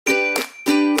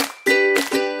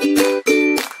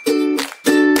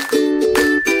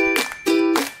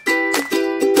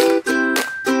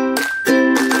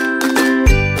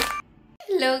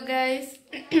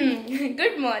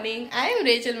M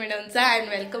Rachel मेडोंसा and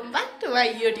welcome back to my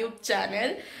YouTube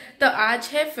channel. तो आज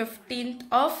है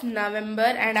 15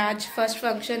 नवंबर एंड आज फर्स्ट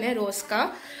फंक्शन है रोज का।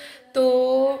 तो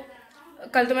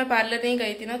कल तो मैं पार्लर नहीं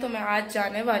गई थी ना, तो मैं आज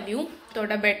जाने वाली हूँ।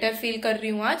 थोड़ा बेटर फील कर रही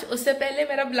हूँ आज। उससे पहले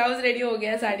मेरा ब्लाउज रेडी हो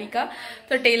गया साड़ी का,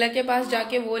 तो टेलर के पास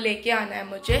जाके वो लेके आना है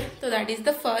मुझे। तो that is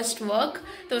the first work.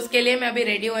 तो उसके लिए मैं अभी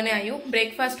रेडी होने आई हूँ।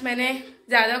 ब्रेकफास्ट मैंने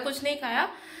ज़्यादा कुछ नहीं खाया।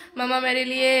 मम्मा मेरे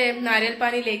लिए नारियल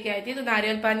पानी लेके आई थी, तो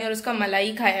नारियल पानी और उसका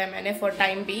मलाई खाया है मैंने फॉर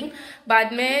टाइम बीइंग।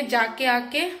 बाद में जाके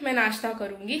आके मैं नाश्ता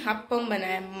करूँगी। हप्पम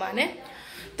बनाया मम्मा ने,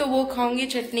 तो वो खाऊंगी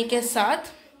चटनी के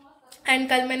साथ। एंड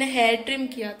कल मैंने हेयर ट्रिम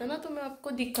किया था ना, तो मैं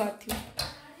आपको दिखाती हूँ।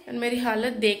 एंड मेरी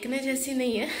हालत देखने जैसी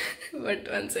नहीं है but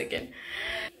 1 second.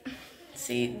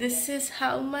 See this is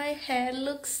how my hair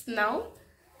looks now.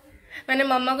 मैंने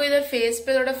मम्मा को इधर फेस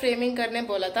पे थोड़ा फ्रेमिंग करने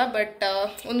बोला था, बट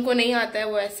उनको नहीं आता है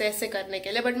वो ऐसे ऐसे करने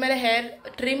के लिए। बट मेरा हेयर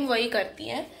ट्रिम वही करती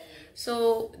हैं, so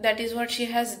that is what she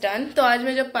has done. तो आज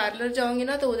मैं जब पार्लर जाऊंगी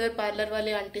ना, तो उधर पार्लर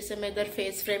वाले आंटी से मैं इधर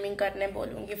फेस फ्रेमिंग करने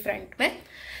बोलूँगी फ्रंट में।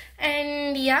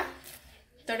 एंड या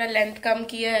थोड़ा लेंथ कम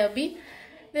किया है अभी।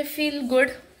 They feel good.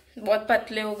 बहुत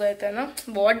पतले हो गए थे ना,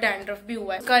 बहुत डैंड्रफ भी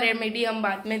हुआ है। इसका रेमेडी हम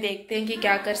बाद में देखते हैं कि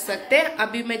क्या कर सकते हैं।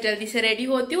 अभी मैं जल्दी से रेडी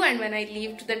होती हूँ and when I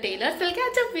leave to the Taylor will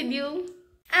catch up with you.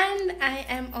 And I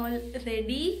am all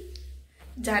ready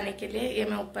जाने के लिए। ये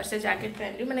मैं ऊपर से जैकेट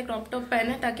पहन रही हूँ। मैंने क्रॉप टॉप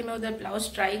पहना है ताकि मैं उधर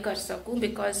ब्लाउज ट्राई कर सकूँ,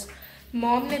 बिकॉज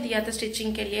मॉम ने दिया था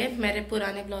स्टिचिंग के लिए मेरे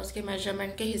पुराने ब्लाउज के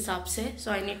मेजरमेंट के हिसाब से।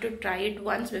 सो I need to try it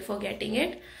once before getting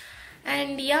it.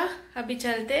 And या अभी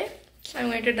चलते। I'm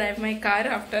going to drive my car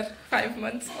after 5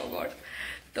 months. Oh God.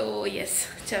 So yes,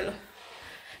 chalo.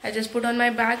 I just put on my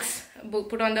bags,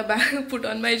 put on the bag, put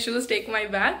on my shoes, take my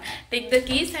bag, take the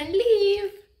keys and leave.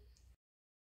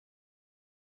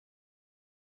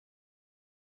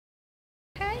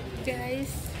 Hi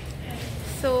guys.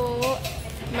 So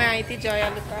मैं आई थी जॉया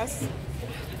Lucas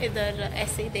इधर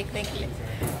ऐसे ही देखने के लिए।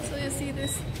 So you see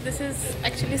this is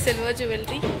actually silver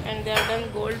jewelry and they have done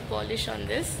gold polish on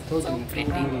this. So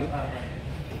pretty.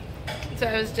 So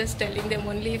I was just telling them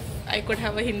only if I could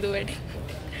have a Hindu wedding,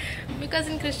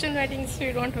 because in Christian weddings we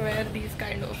don't wear these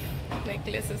kind of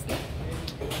necklaces, no?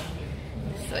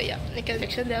 So yeah,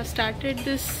 collection. They have started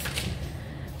this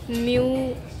new.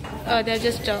 They have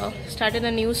just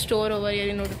started a new store over here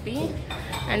in Udupi,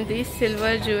 and this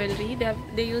silver jewelry.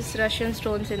 They use Russian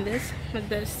stones in this. But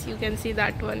this you can see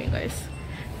that one, you guys.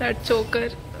 That choker.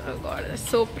 Oh God, that's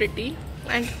so pretty.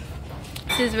 And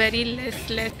this is very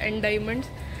less and diamonds.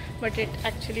 But it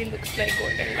actually looks like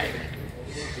gold and diamond.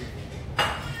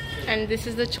 And this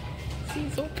is the see,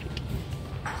 so pretty.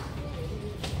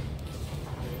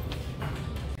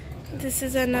 This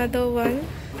is another one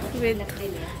with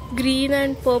green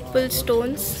and purple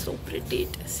stones. So pretty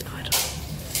it is.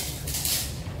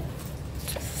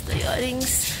 This is the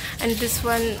earrings. And this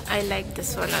one, I like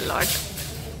this one a lot.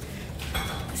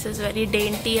 This is very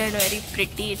dainty and very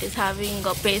pretty. It is having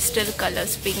pastel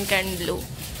colors, pink and blue.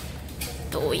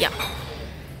 So yeah,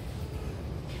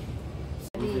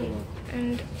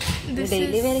 and this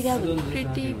is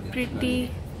pretty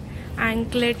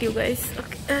anklet, you guys.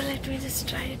 Okay, let me just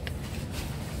try it.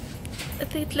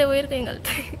 अच्छा इतने where कहीं गलत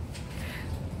है।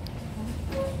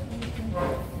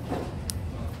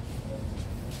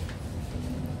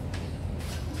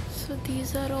 So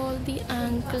these are all the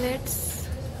anklets,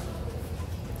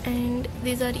 and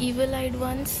these are evil-eyed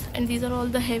ones, and these are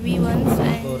all the heavy ones.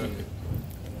 And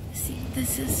see,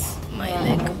 this is my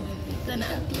leg. It's an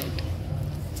anklet.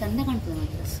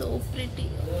 So pretty.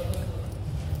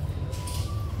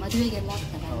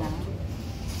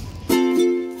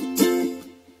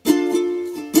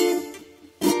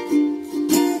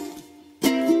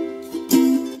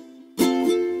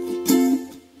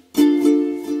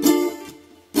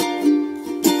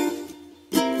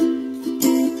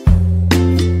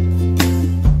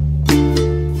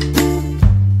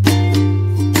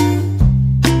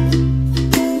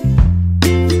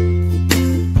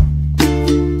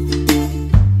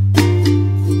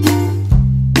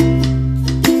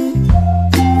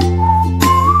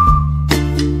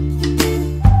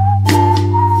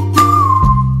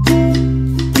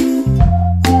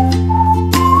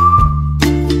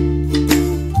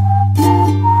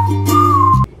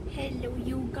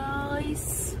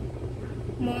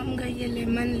 Mom गई है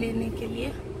lemon लेने के लिए,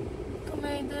 तो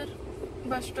मैं इधर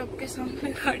bus stop के सामने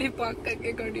गाड़ी पार्क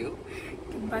करके खड़ी हूँ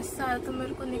कि बस आया तो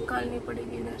मेरे को निकालनी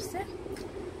पड़ेगी इधर से।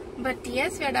 But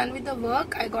yes, we are done with the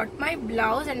work. I got my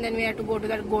blouse and then we had to go to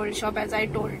that gold shop as I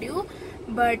told you.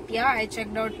 But yeah, I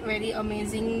checked out very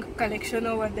amazing collection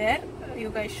over there.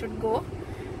 You guys should go.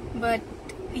 But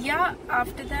yeah,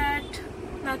 after that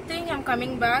Nothing. I'm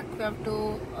coming back. We have to.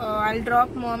 I'll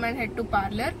drop mom and head to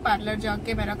parlor. Parlor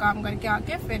जाके मेरा काम करके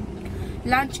आके फिर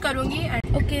lunch करूँगी.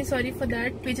 Okay, sorry for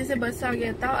that. पीछे से बस आ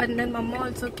गया था and then mama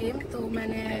also came, तो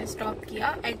मैंने stop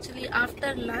किया. Actually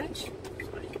after lunch.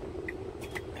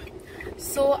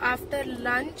 So after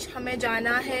lunch हमें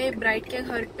जाना है ब्राइड के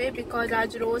घर पे बिकॉज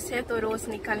आज रोज है, तो रोज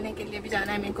निकालने के लिए भी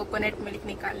जाना है. मेरे को कोकोनट मिल्क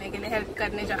निकालने के लिए हेल्प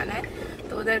करने जाना है,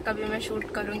 तो उधर का भी मैं शूट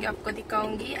करूंगी, आपको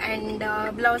दिखाऊंगी. एंड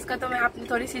ब्लाउज का तो मैं आपने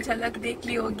थोड़ी सी झलक देख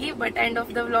ली होगी, but end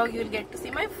of the vlog you will get to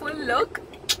C my full look.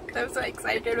 I am so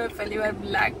excited. मैं पहली बार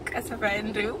ब्लैक ऐसा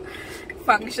पहन रही हूँ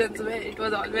फंक्शंस में. It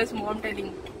was always mom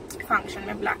telling function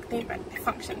में ब्लैक नहीं पहनते,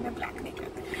 फंक्शन में ब्लैक नहीं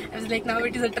पहनते. I was like now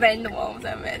it is a trend moms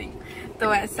I am wearing.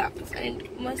 तो ऐसा. एंड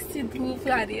मस्त सी धूप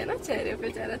आ रही है ना चेहरे पे,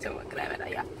 चेहरा चमक रहा है मेरा.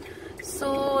 या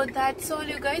so that's all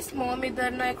you guys. Mom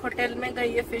इधर ना एक होटल में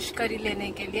गई है फिश करी लेने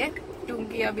के लिए,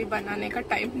 क्योंकि अभी बनाने का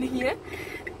टाइम नहीं है.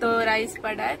 तो राइस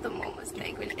पड़ा है, तो mom was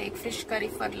like will take fish curry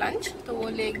for lunch, तो वो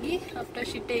लेगी. After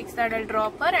she takes that I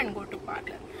drop her and go to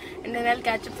parlour, and then I will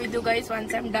catch up with you guys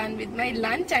once I am done with my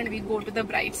lunch and we go to the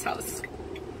brides house.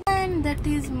 And that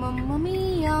is मम्मा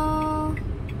मिया.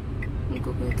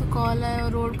 उनको कोई तो call है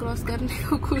और road cross करने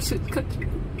को कोशिश कर रही.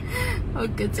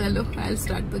 ओके चलो, I will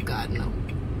start the car now.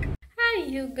 Hi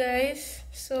you guys.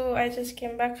 So I just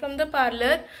came back from the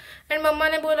parlour and मम्मा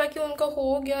ने बोला कि उनका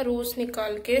हो गया रोज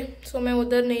निकाल के, सो मैं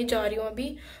उधर नहीं जा रही हूँ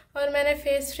अभी. और मैंने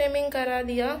फेस फ्रेमिंग करा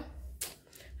दिया.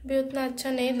 अभी उतना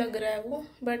अच्छा नहीं लग रहा है वो,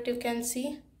 but you can see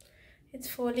it's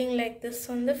falling like this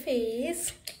on the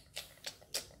face.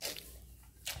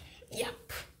 Yup.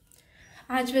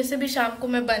 आज वैसे भी शाम को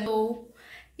मैं बनो.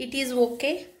 It is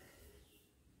okay.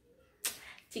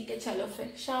 ठीक है चलो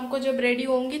फिर शाम को जब रेडी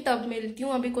होंगी तब मिलती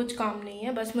हूँ. अभी कुछ काम नहीं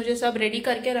है, बस मुझे सब रेडी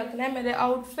करके रखना है. मेरे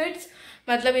आउटफिट्स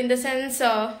मतलब इन द सेंस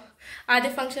आधे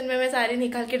फंक्शन में मैं सारी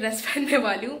निकाल के ड्रेस पहनने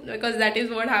वाली हूँ, because that is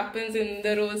what happens in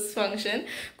the rose function.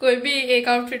 कोई भी एक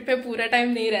आउटफिट पे पूरा टाइम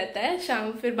नहीं रहता है.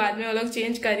 शाम फिर बाद में वो लोग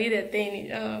चेंज कर ही देते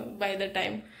हैं by the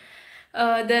time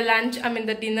the lunch, I mean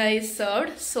the dinner is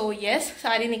served. So yes,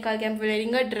 सारी निकाल के I'm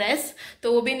wearing a dress,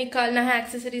 तो वो भी निकालना है,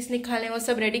 एक्सेसरीज निकालने, वो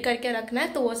सब रेडी करके रखना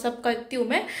है, तो वो सब करती हूँ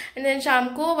मैं. एंड देन शाम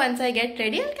को once I get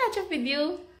ready I'll catch up with you.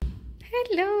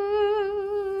 Hello.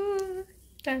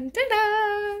 Dun, da, da.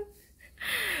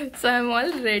 So I'm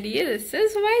all ready. This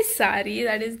is my sari.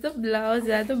 That is the blouse.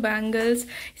 That the bangles.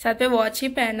 साथ पे वॉच ही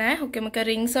पहना है. Okay, मुझे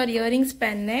rings और earrings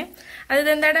पहनने हैं. Other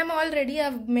than that, I'm all ready.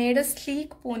 I've made a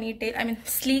sleek ponytail. I mean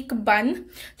sleek bun.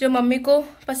 जो mummy को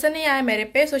पसंद नहीं आया मेरे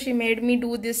पे, so she made me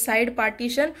do this side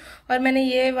partition. और मैंने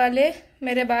ये वाले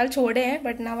मेरे बाल छोड़े हैं,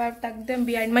 but now I've tucked them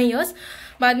behind my ears.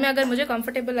 बाद में अगर मुझे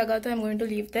comfortable लगा तो I'm going to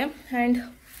leave them. And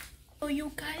oh you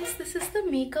guys, this is the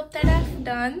makeup that I've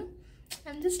done.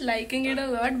 I'm just liking it a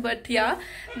lot, but yeah,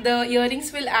 the earrings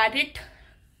will add it,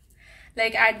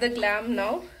 like add the glam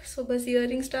now. So बस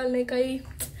earrings डालने का ही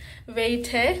wait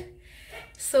है.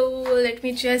 So let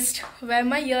me just wear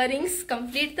my earrings,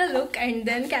 complete the look, and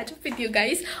then catch up with you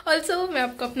guys. Also मैं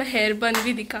आपको अपना hair bun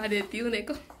भी दिखा देती हूँ.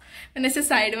 देखो मैंने ऐसे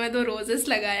साइड में 2 roses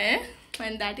लगाए हैं,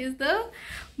 and that is the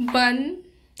bun,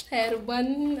 hair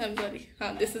bun. I'm sorry,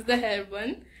 हाँ this is the hair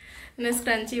bun. मैंने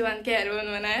स्क्रंची बन के हेयर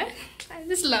बन बनाया है. I am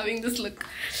just loving this look.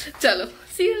 चलो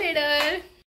सी you later.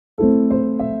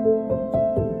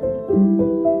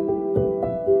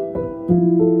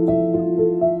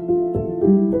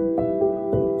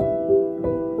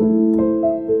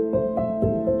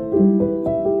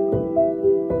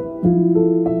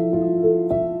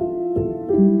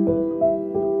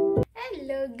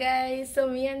 Hello guys, so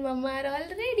me and mama are all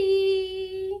ready.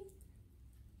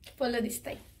 Follow this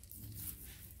time.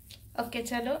 Okay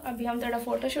चलो अभी हम थोड़ा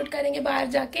फोटो शूट करेंगे बाहर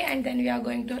जाके, and then we are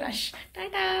going to rush.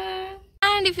 Tata.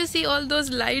 And if you see all those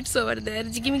lights over there,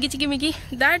 chikki Mickey,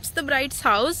 that's the brides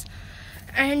house.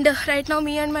 And right now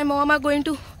me and my mom are going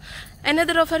to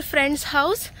another of her friends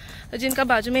house, जिनका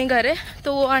बाजू में ही घर है.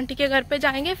 तो वो aunty के घर पे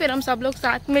जाएंगे, फिर हम सब लोग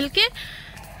साथ मिलके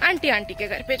आंटी के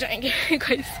घर पे जाएंगे.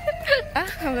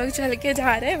 हम लोग चल के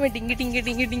जा रहे हैं. मैं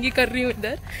डिंगी कर रही हूँ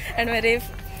इधर, एंड मेरे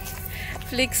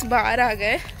फ्लिक्स बाहर आ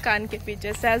गए कान के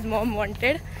पीछे से, एज मॉम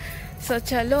वांटेड. सो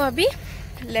चलो अभी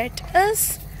let us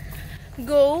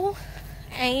go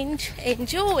and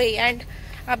enjoy. And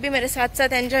आप भी मेरे साथ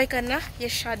साथ एंजॉय करना ये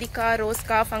शादी का रोज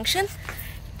का function.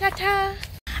 Tata.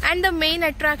 And the main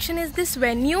attraction is this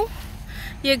venue.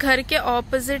 ये घर के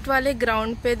ऑपोजिट वाले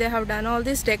ग्राउंड पे they have done all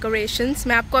this decorations.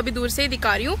 मैं आपको अभी दूर से ही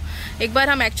दिखा रही हूँ. एक बार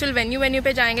हम एक्चुअल वेन्यू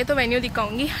पे जाएंगे तो वेन्यू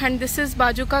दिखाऊंगी. एंड दिस इज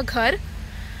बाजू का घर,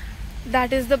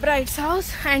 that is the bride's house,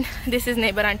 and this is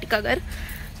neighbor aunty का घर.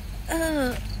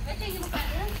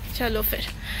 चलो फिर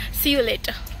see you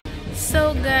later. So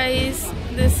guys,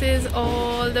 this is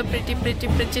all the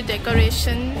pretty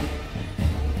decoration.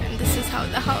 how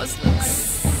the house looks.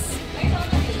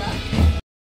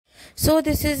 So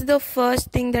this is the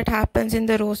first thing that happens in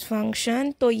the rose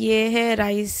function. तो ये है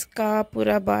rice का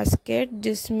पूरा basket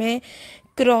जिसमें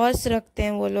क्रॉस रखते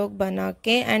हैं वो लोग बना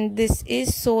के, and this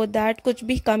is so that कुछ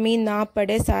भी कमी ना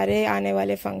पड़े सारे आने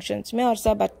वाले फंक्शंस में और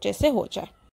सब अच्छे से हो जाए.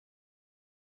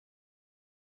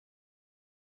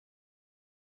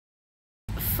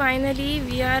 Finally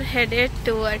we are headed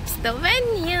towards the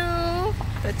venue.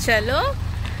 तो चलो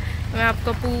मैं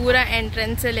आपको पूरा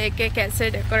एंट्रेंस से लेके कैसे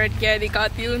डेकोरेट किया है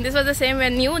दिखाती हूँ. This was the same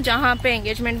venue जहाँ पे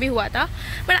एंगेजमेंट भी हुआ था,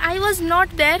 but I was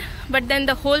not there. But then the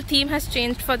whole theme has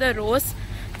changed for the rose.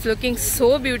 It's looking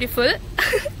so beautiful.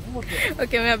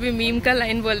 Okay, मैं अभी मीम का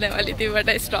लाइन बोलने वाली थी बट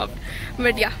आई स्टॉप्ड.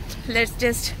 बट या, let's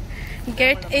just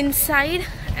get inside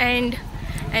and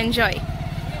enjoy.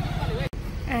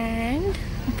 And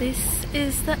this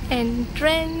is the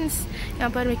entrance. यहाँ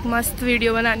पर एक मस्त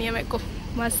वीडियो बनानी है मेरे को.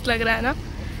 मस्त लग रहा है ना.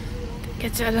 ठीक है,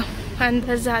 चलो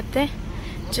अंदर जाते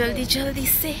हैं जल्दी जल्दी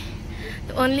से.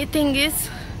 The only thing is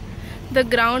the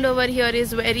ground over here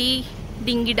is very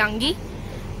dinghy Dangi.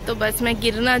 तो बस मैं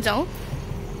गिर ना जाऊँ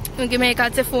क्योंकि मैं एक हाथ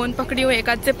से फ़ोन पकड़ी हूँ, एक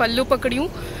हाथ से पल्लू पकड़ी हूँ,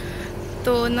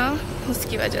 तो ना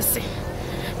उसकी वजह से.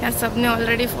 यहाँ सब ने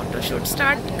ऑलरेडी फ़ोटोशूट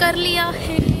स्टार्ट कर लिया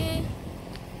है.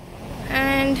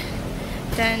 एंड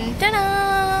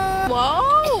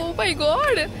वाओ माय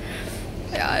गॉड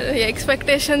यार, ये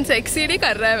एक्सपेक्टेशन से एक्सीड ही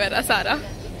कर रहा है मेरा सारा.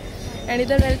 एंड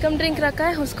इधर वेलकम ड्रिंक रखा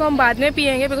है, उसको हम बाद में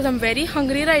पियेंगे because I am very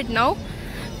hungry right now.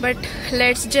 But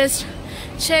let's just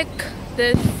check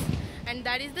this. And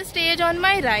that is the stage on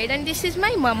my right and this is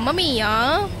my mamma Mia.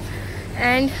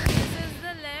 And this is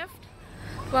the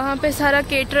left. वहाँ पे सारा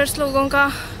caterers लोगों का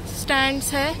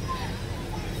stands है.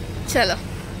 चलो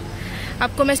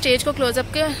आपको मैं stage को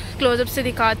क्लोजअप से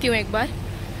दिखाती हूँ एक बार,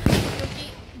 क्योंकि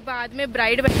बाद में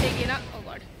ब्राइड बैठेगी ना. ओ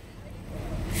God.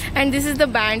 And this is the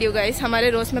band you guys. हमारे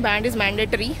रोज में band is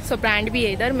mandatory, so band भी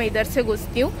है इधर. मैं इधर से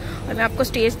घुसती हूँ और मैं आपको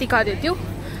स्टेज दिखा देती हूँ,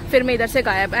 फिर मैं इधर से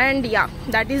गायब. एंड या,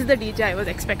 that is the DJ I was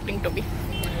expecting to be.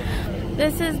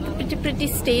 This is the pretty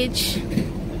stage.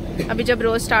 अभी जब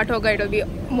रोज स्टार्ट होगा it will be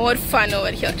more fun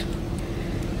over here.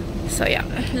 सो या,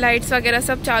 लाइट्स वगैरह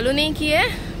सब चालू नहीं किए,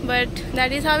 but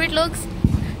that is how it looks.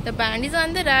 The band is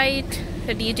on the right,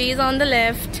 the DJ is on the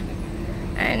left,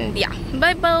 and yeah,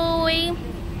 bye bye.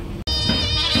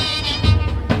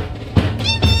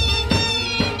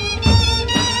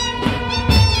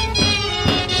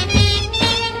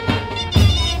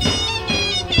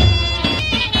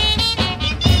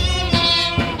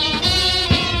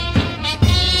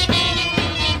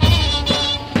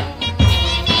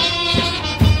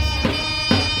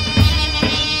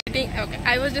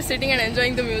 I was just sitting and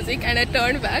enjoying the music and I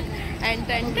turned back and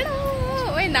then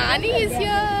my nani is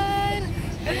here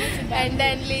and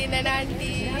then Lynn and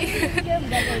auntie.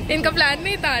 इनका plan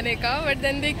नहीं था आने का, but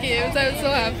then they came, so I was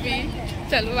so happy.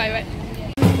 चलो bye bye.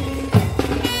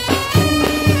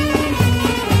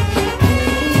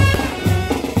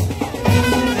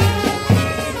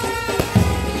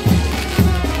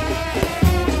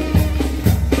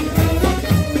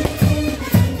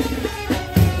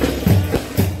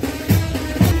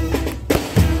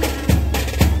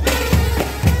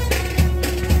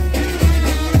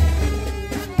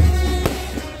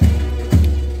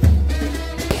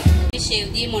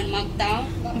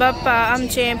 Bappa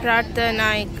आमचे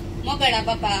प्रार्थनायक. मोगळा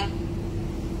बाप्पा,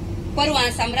 परवा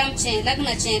संभ्रमचे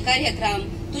लग्नाचे कार्यक्रम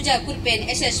तुझ्या कृपेन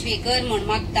यशस्वी कर म्हण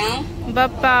मागता.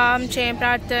 बाप्पा आमचे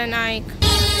प्रार्थनायक.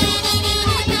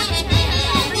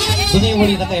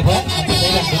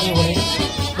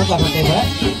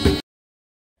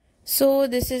 So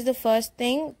this is the first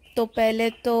thing. तो पहले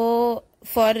तो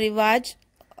फॉर रिवाज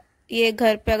ये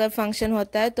घर पे अगर फंक्शन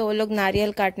होता है तो वो लोग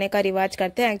नारियल काटने का रिवाज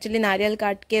करते हैं. एक्चुअली नारियल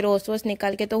काट के रोस वोस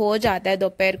निकाल के तो हो जाता है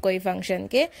दोपहर कोई फंक्शन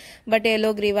के, बट ये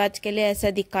लोग रिवाज के लिए ऐसा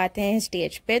दिखाते हैं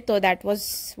स्टेज पे. तो that was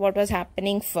what was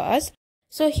happening first.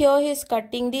 So here he is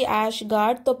cutting the ash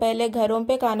guard. तो पहले घरों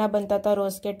पे खाना बनता था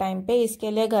रोज के टाइम पे,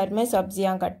 इसके लिए घर में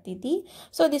सब्जियां कटती थी.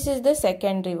 So this is the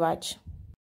second रिवाज.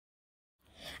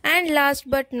 And last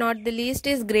but not the least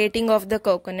is grating of the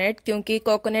coconut, क्योंकि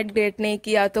कोकोनट ग्रेट नहीं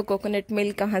किया तो कोकोनट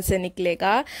मिल्क कहाँ से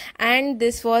निकलेगा. And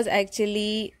this was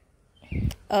actually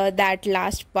that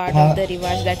last part of the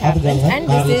reward that happens, and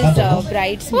this is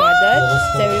bride's mother,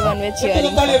 so everyone was cheering.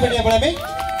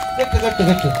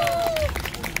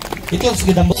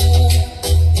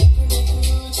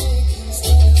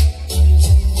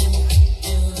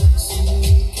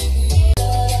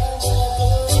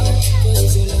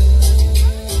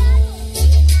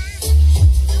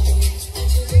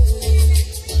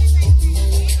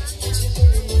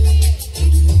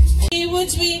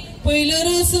 Would be पहिलो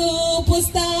Roseau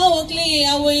पुस्ता Oakley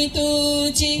आवय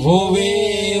तुझी होवे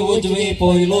उजवे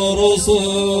पहिलो रोसो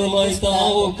लैस्ता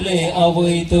ओकले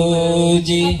आवय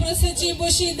तुझी प्रसची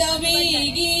बशी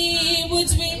दावेगी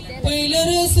उजवे पहिलो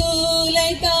रोसो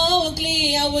लायता ओकले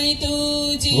आवय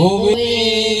तुझी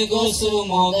होवे गोसो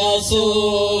मोगासो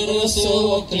रोसो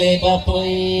ओकले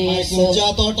बापय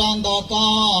सुजा तोटांदा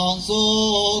कांसो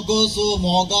गोसो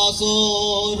मोगासो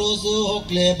रोसो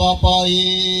ओकले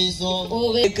बापायसो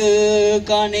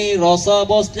काणी रोसा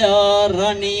बसल्यार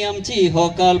राणी आमची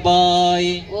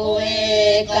होकालबाई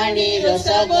ओवे काणी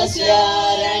रोसा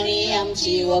बसल्यार राणी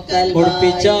आमची होकालबाई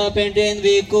उडपीच्या पेंटेन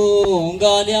विकूंक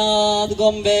गाल्यात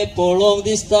गोंबे पळोवंक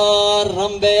दिसता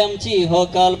रंबे आमची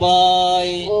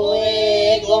होकालबाई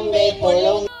ओवे गोंबे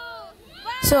पळोवंक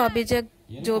सो अभी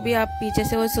जो भी आप पीछे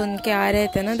से वो सुन के आ रहे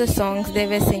थे ना, the songs they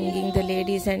way singing, the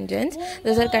ladies and gents,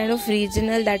 those are kind of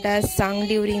regional that are संग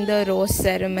during the rose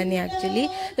ceremony actually.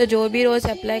 तो जो भी रोज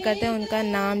अप्लाई करते हैं उनका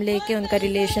नाम लेके उनका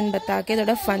रिलेशन बता के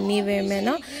थोड़ा फनी वे में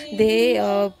ना they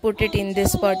put it in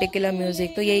this particular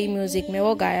music. तो यही म्यूजिक में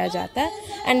वो गाया जाता है.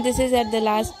 And this is at the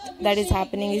last that is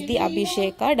happening is the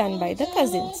Abhisheka done by the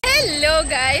cousins. Hello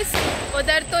guys,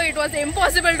 उधर तो it was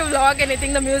impossible to vlog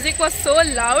anything, the music was so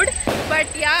loud.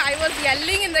 But yeah, I was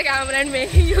yelling in the camera and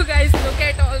making you guys look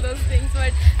at all those things.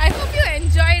 But I hope you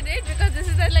enjoyed it because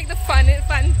this is like the fun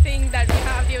thing that we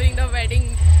have during the wedding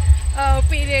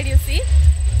period, you see.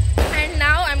 And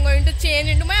now I'm going to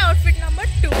change into my outfit number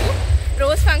 2.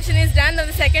 Rose function is done. Now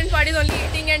the second part is only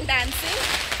eating and dancing.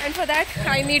 And for that,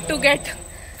 I need to get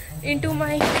into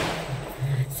my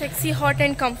sexy, hot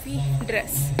and comfy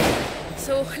dress.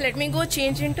 So let me go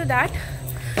change into that.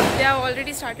 They have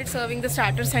already started serving the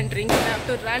starters and drinks and I have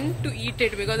to run to eat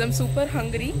it because I'm super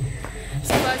hungry.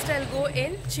 So first I'll go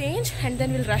in, change and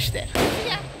then we'll rush there.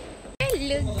 Yeah.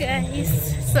 Hello guys.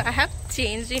 So I have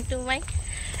changed into my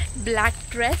black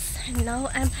dress and now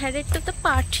I'm headed to the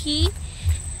party.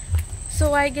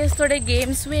 So I guess थोड़े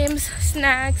games,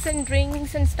 snacks and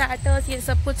drinks and starters ये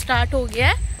सब कुछ start हो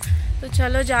गया है. तो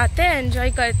चलो जाते हैं,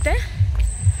 enjoy करते हैं.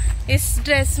 इस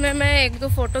ड्रेस में मैं 1-2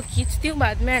 फोटो खींचती हूँ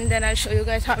बाद में and then I show you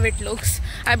guys how it looks.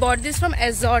 I bought this from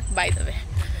एजॉर्ट by the way,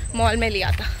 mall में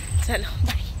लिया था. चलो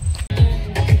बाय.